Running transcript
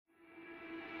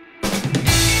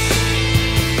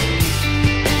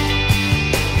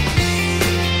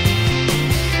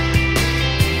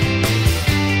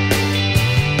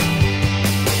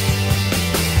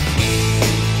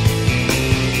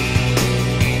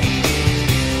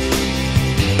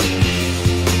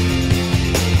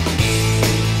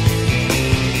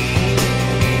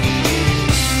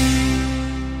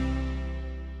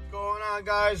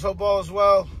hope all is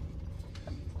well.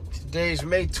 Today's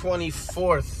May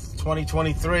 24th,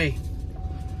 2023.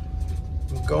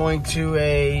 I'm going to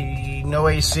a no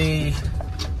AC,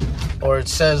 or it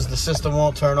says the system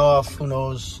won't turn off. Who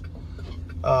knows?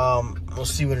 We'll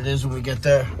see what it is when we get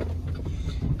there.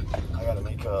 I gotta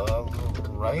make a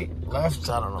right, left.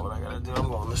 I don't know what I gotta do. I'm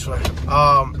going this way.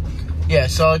 Yeah,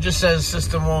 so it just says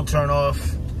system won't turn off,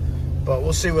 but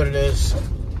we'll see what it is.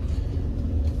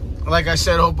 Like I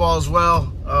said, hope all is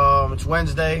well. It's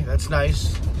Wednesday. That's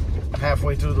nice.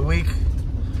 Halfway through the week.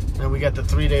 Then we got the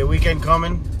 3-day weekend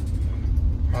coming.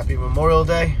 Happy Memorial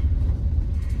Day.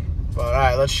 But all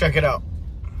right, let's check it out.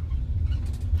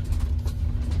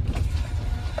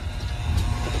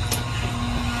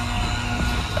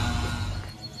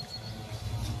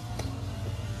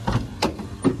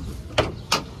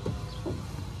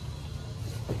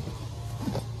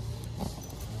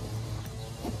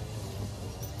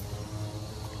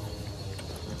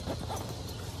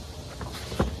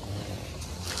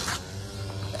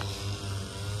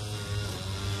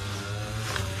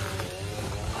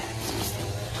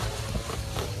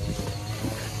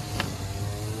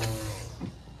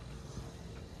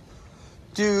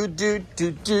 Dude,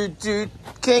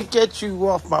 can't get you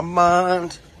off my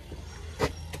mind. Maybe.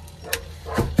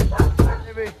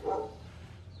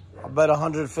 I bet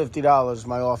 $150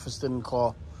 my office didn't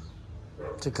call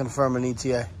to confirm an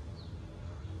ETA.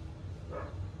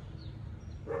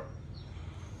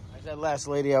 That last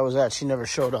lady I was at, she never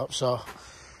showed up, so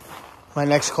my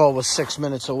next call was 6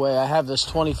 minutes away. I have this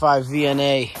 25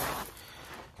 VNA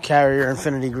Carrier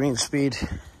Infinity Greenspeed.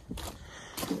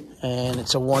 And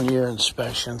it's a 1-year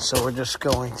inspection, so we're just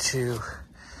going to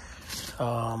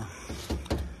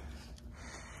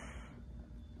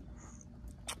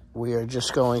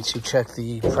check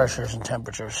the pressures and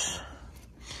temperatures.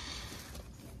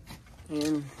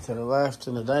 In to the left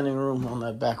in the dining room on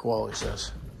that back wall, he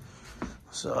says.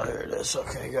 So here it is.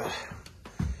 Okay, good.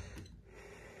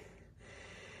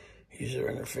 User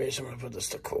interface. I'm gonna put this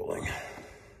to cooling.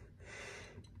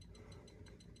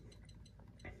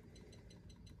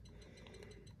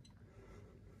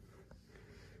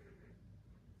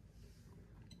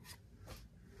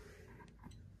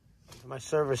 My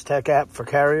Service Tech app for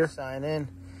Carrier. Sign in,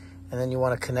 and then you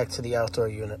want to connect to the outdoor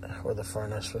unit or the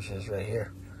furnace, which is right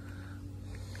here.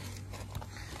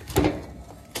 You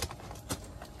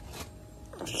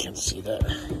can see that.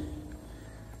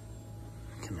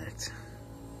 Connect.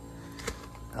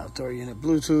 Outdoor unit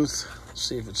Bluetooth.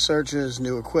 See if it searches.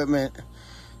 New equipment.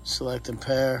 Select and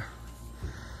pair.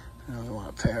 And we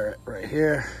want to pair it right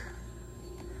here.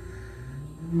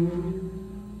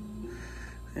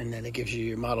 And then it gives you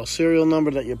your model serial number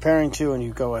that you're pairing to, and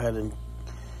you go ahead and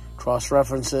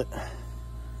cross-reference it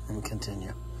and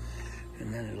continue.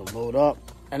 And then it'll load up.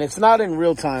 And it's not in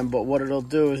real time, but what it'll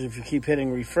do is if you keep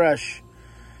hitting refresh,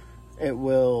 it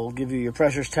will give you your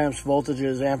pressures, temps,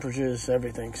 voltages, amperages,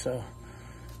 everything. So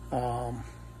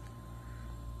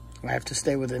I have to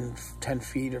stay within 10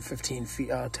 feet or 15 feet,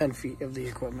 10 feet of the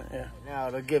equipment, yeah. Now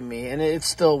it'll give me, and it's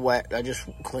still wet, I just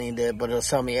cleaned it, but it'll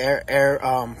tell me fan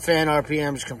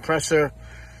RPMs, compressor,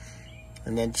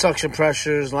 and then suction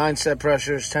pressures, line set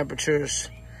pressures, temperatures,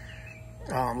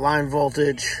 line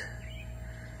voltage.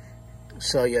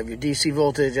 So you have your DC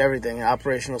voltage, everything,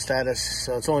 operational status.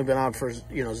 So it's only been on for,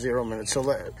 0 minutes. So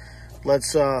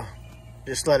let's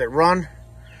just let it run.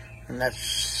 And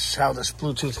that's how this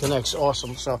Bluetooth connects.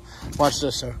 Awesome. So watch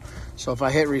this, sir. So if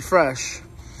I hit refresh,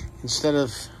 instead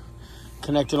of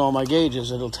connecting all my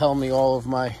gauges, it'll tell me all of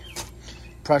my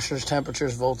pressures,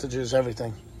 temperatures, voltages,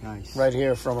 everything. Nice. Right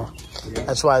here from a. Yeah.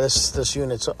 That's why this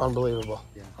unit's unbelievable.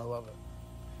 Yeah. I love it.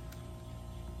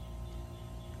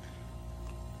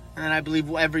 And I believe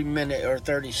every minute or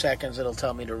 30 seconds it'll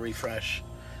tell me to refresh.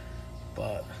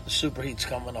 But the superheat's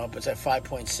coming up. It's at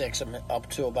 5.6 up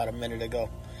to about a minute ago.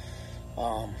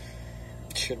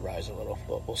 It should rise a little,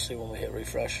 but we'll see when we hit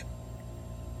refresh.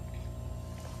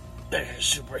 There's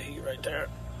superheat right there.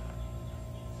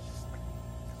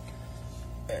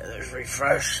 Yeah, there's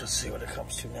refresh. Let's see what it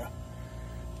comes to now.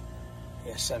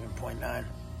 Yeah, 7.9.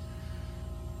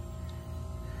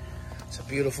 It's a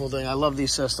beautiful thing. I love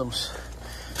these systems.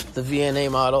 The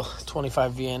VNA model,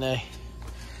 25 VNA.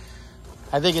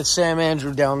 I think it's Sam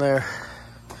Andrew down there.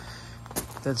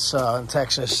 That's in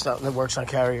Texas that works on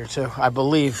Carrier too. I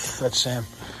believe that's Sam.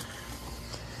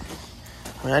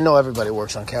 I mean, I know everybody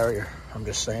works on Carrier. I'm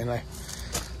just saying,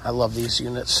 I love these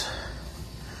units.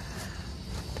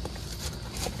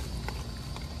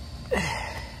 And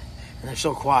they're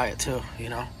so quiet too,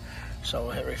 So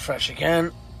we'll hit refresh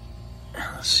again.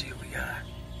 Let's see what we got.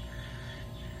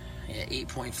 Yeah,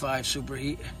 8.5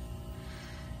 superheat.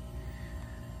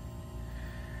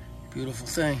 Beautiful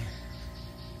thing.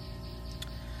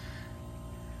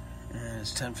 And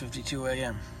it's 10:52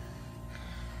 a.m.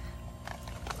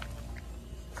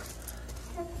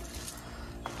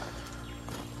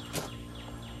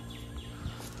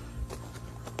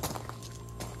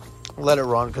 Let it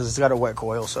run because it's got a wet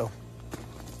coil, so.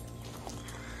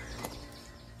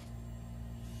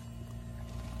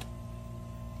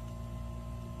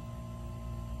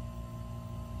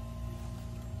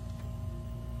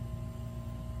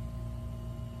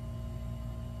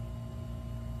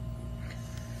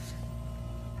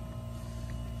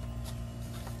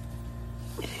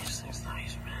 This thing's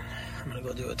nice, man. I'm gonna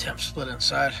go do a temp split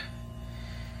inside.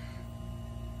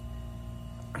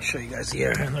 I'll show you guys the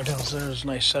air handler downstairs.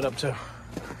 Nice setup too.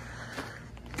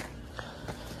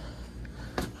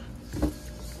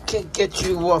 Can't get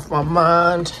you off my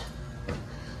mind.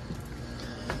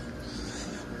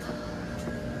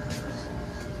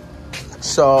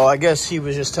 So I guess he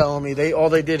was just telling me all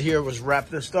they did here was wrap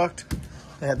this duct.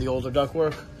 They had the older duct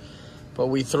work, but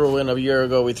we threw in a year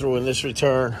ago. We threw in this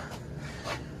return,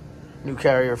 new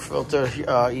carrier filter,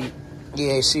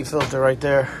 EAC filter right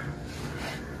there.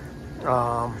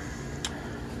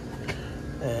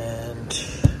 And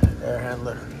air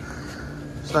handler.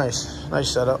 It's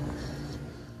nice setup.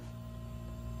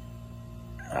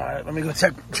 All right, let me go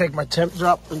check my temp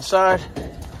drop inside.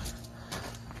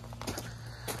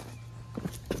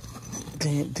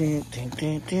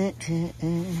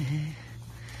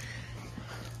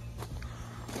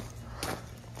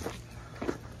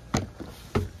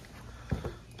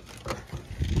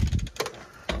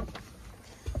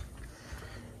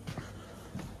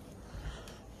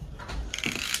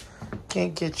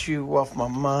 Can't get you off my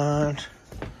mind.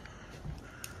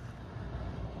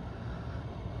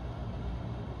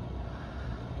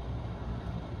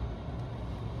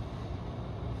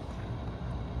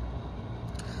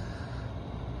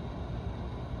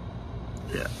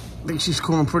 Yeah, I think she's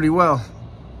cooling pretty well.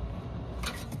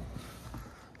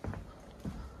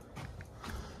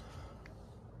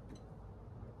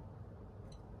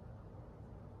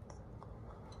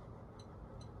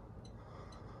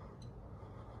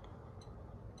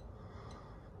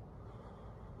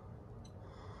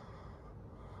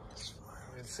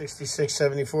 It's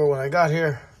 66.74 when I got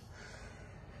here.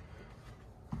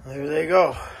 There they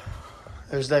go.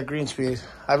 There's that Greenspeed.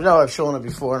 I know I've shown it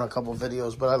before in a couple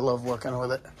videos, but I love working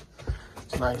with it.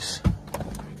 It's nice.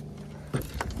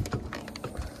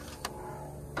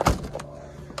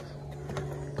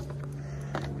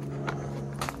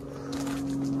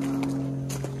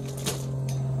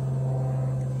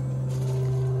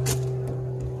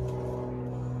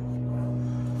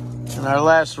 And our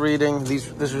last reading, this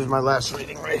was my last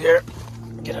reading right here.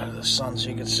 Get out of the sun so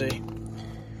you can see.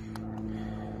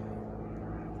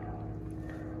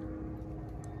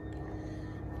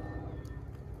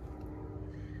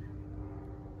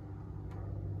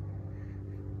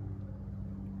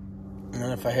 And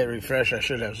then if I hit refresh, I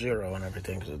should have 0 and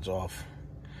everything because it's off.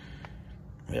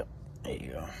 Yep, there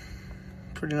you go.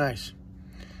 Pretty nice.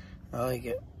 I like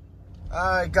it.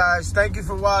 All right, guys, thank you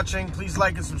for watching. Please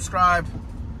like and subscribe.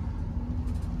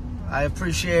 I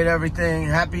appreciate everything.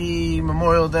 Happy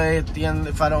Memorial Day at the end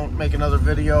if I don't make another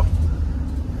video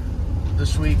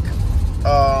this week.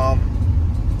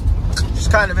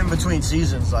 Just kind of in between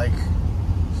seasons, like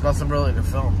there's nothing really to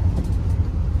film.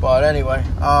 But anyway,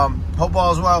 hope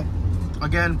all is well.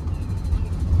 Again,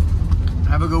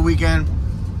 have a good weekend.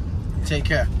 Take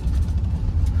care.